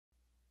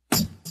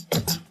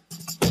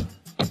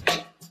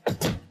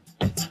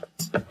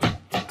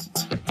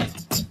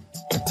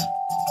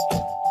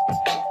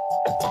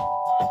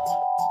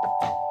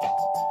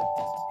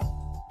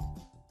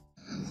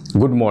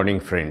Good morning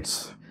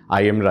friends,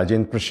 I am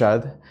Rajen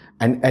Prasad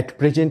and at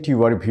present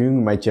you are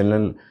viewing my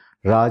channel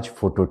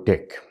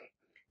RAJPHOTOTECH.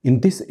 In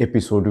this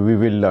episode we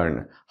will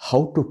learn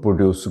how to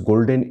produce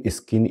golden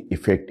skin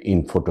effect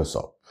in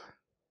Photoshop.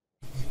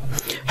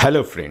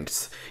 Hello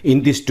friends,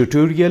 in this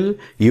tutorial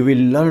you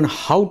will learn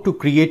how to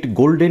create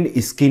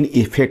golden skin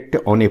effect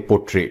on a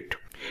portrait.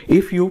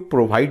 If you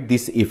provide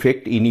this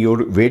effect in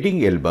your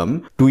wedding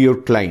album to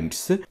your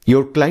clients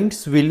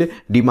will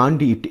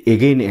demand it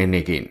again and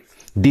again.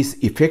 This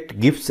effect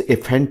gives a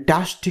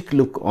fantastic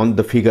look on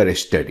the figure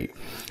study.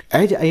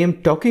 As I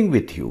am talking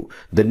with you,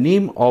 the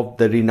name of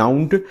the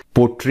renowned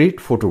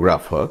portrait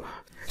photographer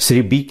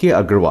Sri B.K.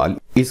 Agarwal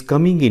is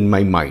coming in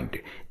my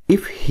mind.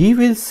 If he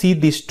will see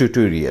this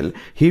tutorial,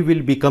 he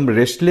will become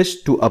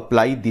restless to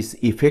apply this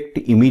effect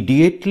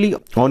immediately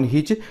on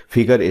his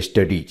figure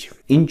studies.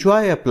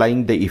 Enjoy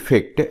applying the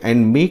effect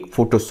and make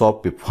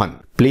Photoshop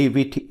fun. Play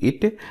with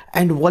it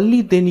and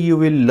only then you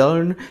will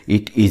learn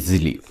it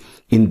easily.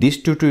 In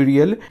this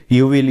tutorial,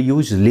 you will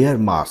use layer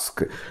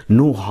mask,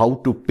 know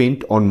how to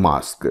paint on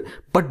mask,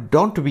 but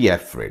don't be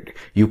afraid.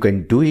 You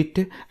can do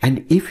it,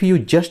 and if you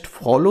just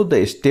follow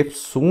the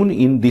steps shown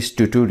in this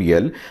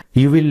tutorial,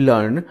 you will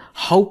learn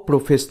how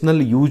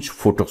professionals use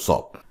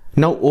Photoshop.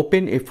 Now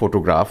open a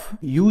photograph,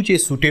 use a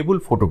suitable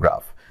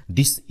photograph.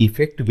 This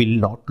effect will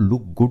not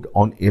look good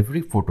on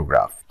every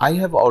photograph. I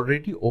have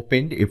already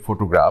opened a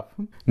photograph.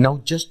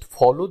 Now just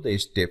follow the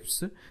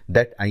steps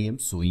that I am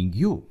showing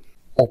you.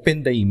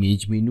 Open the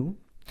image menu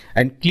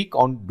and click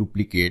on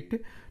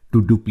duplicate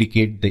to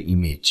duplicate the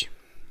image.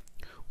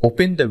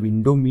 Open the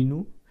window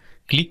menu,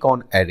 click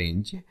on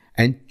arrange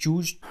and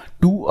choose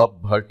 2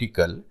 up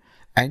vertical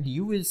and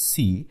you will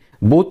see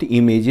both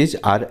images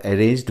are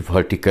arranged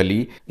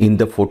vertically in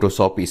the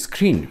Photoshop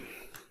screen.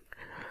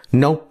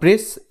 Now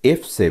press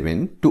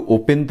F7 to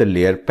open the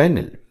layer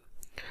panel.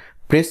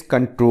 Press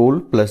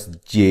Ctrl plus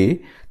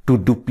J to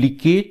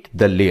duplicate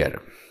the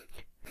layer.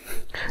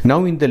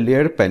 Now in the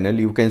layer panel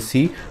you can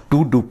see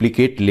 2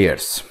 duplicate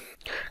layers.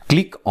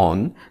 Click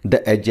on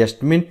the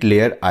adjustment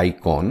layer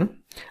icon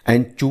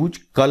and choose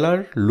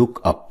color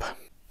lookup.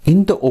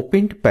 In the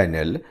opened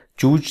panel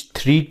choose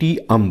 3D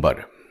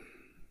umber.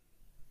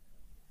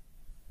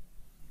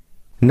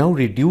 Now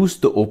reduce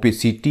the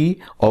opacity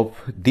of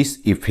this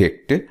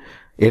effect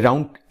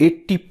around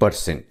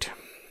 80%.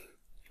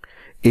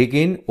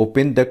 Again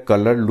open the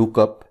color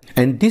lookup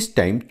and this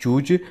time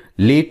choose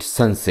late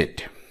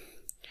sunset.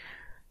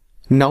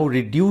 Now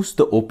reduce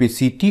the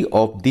opacity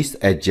of this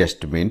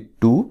adjustment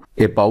to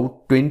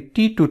about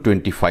 20 to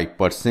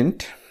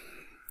 25%.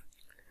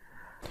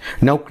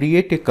 Now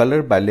create a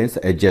color balance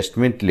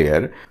adjustment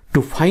layer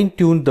to fine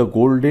tune the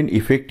golden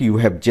effect you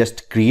have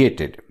just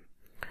created.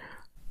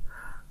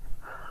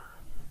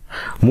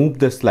 Move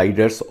the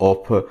sliders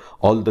of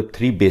all the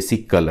 3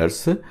 basic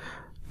colors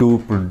to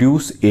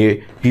produce a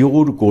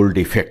pure gold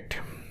effect.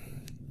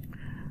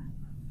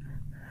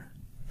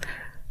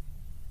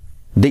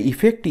 The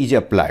effect is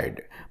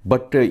applied,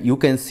 but you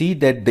can see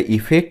that the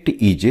effect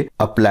is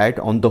applied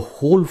on the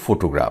whole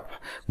photograph,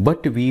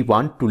 but we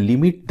want to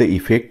limit the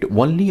effect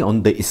only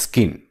on the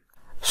skin.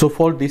 So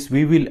for this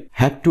we will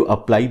have to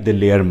apply the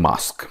layer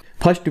mask.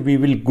 First we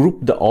will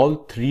group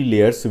all 3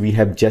 layers we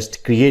have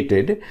just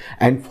created,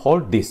 and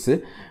for this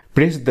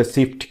press the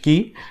shift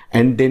key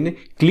and then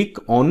click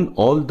on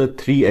all the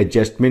 3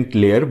 adjustment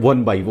layer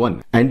one by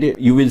one, and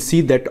you will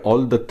see that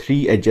all the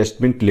 3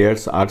 adjustment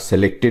layers are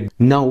selected.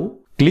 Now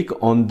click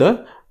on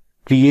the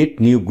create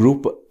new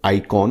group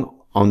icon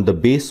on the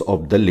base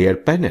of the layer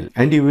panel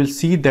and you will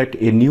see that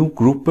a new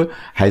group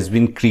has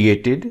been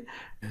created.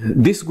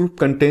 This group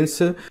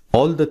contains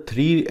all the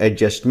 3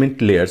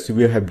 adjustment layers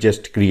we have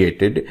just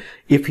created.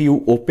 If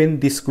you open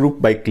this group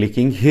by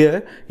clicking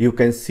here, you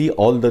can see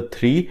all the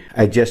 3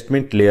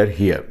 adjustment layer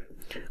here.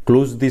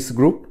 Close this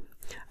group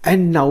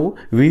and now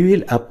we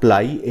will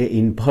apply an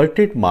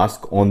inverted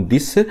mask on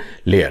this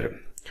layer.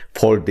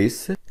 For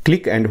this,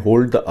 click and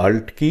hold the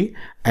Alt key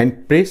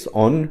and press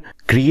on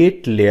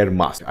Create Layer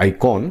Mask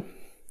icon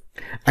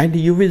and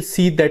you will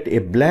see that a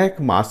black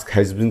mask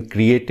has been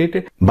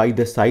created by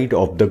the side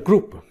of the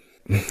group.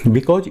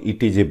 Because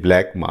it is a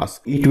black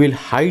mask, it will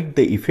hide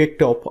the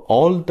effect of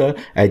all the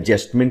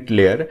adjustment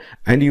layer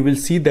and you will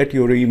see that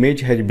your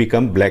image has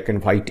become black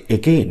and white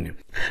again.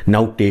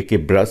 Now take a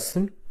brush.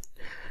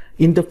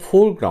 In the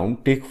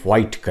foreground, take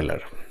white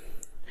color.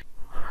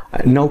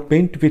 Now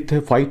paint with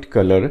a white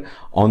color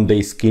on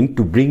the skin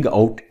to bring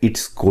out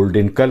its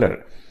golden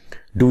color.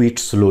 Do it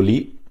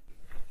slowly.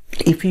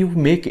 If you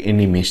make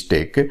any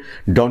mistake,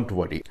 don't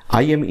worry.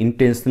 I am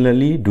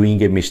intentionally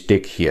doing a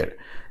mistake here.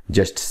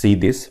 Just see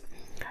this.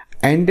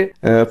 And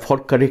for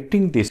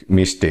correcting this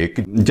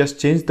mistake, just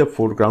change the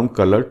foreground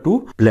color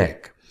to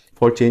black.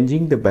 For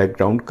changing the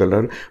background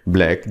color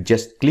black,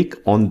 just click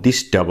on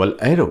this double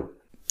arrow.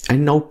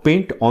 And now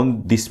paint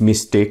on this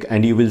mistake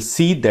and you will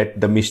see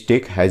that the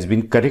mistake has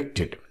been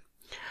corrected.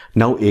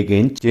 Now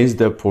again change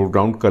the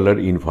foreground color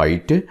in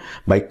white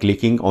by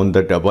clicking on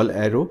the double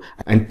arrow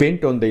and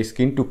paint on the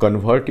skin to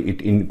convert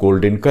it in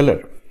golden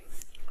color.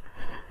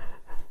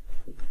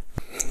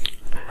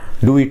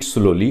 Do it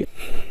slowly.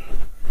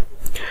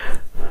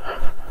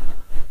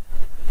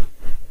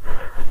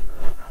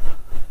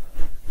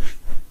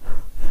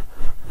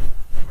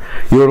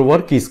 Your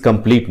work is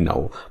complete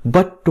now,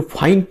 but to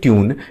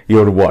fine-tune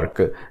your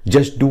work,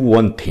 just do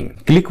one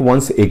thing. Click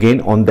once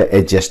again on the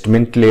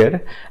adjustment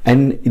layer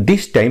and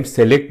this time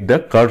select the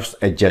curves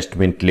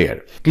adjustment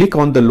layer. Click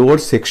on the lower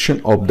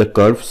section of the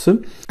curves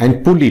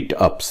and pull it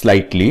up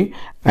slightly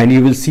and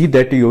you will see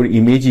that your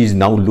image is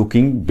now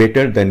looking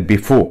better than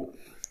before.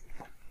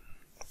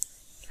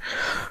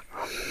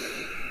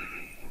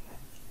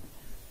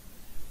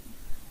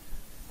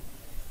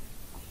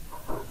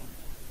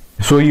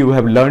 So you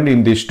have learned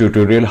in this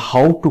tutorial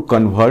how to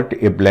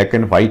convert a black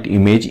and white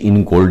image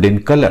in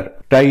golden color.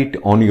 Try it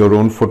on your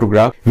own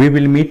photograph. We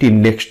will meet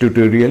in next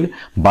tutorial.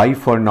 Bye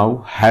for now.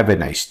 Have a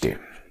nice day.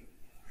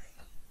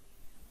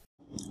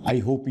 I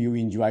hope you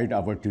enjoyed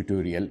our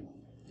tutorial.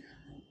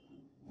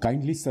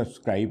 Kindly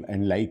subscribe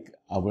and like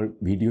our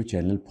video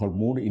channel for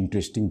more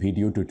interesting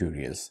video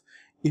tutorials.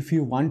 If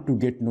you want to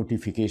get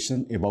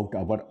notification about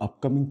our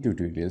upcoming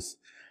tutorials,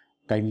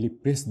 kindly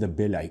press the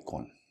bell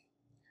icon.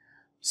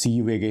 See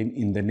you again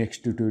in the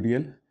next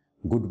tutorial.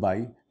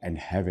 Goodbye and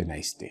have a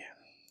nice day.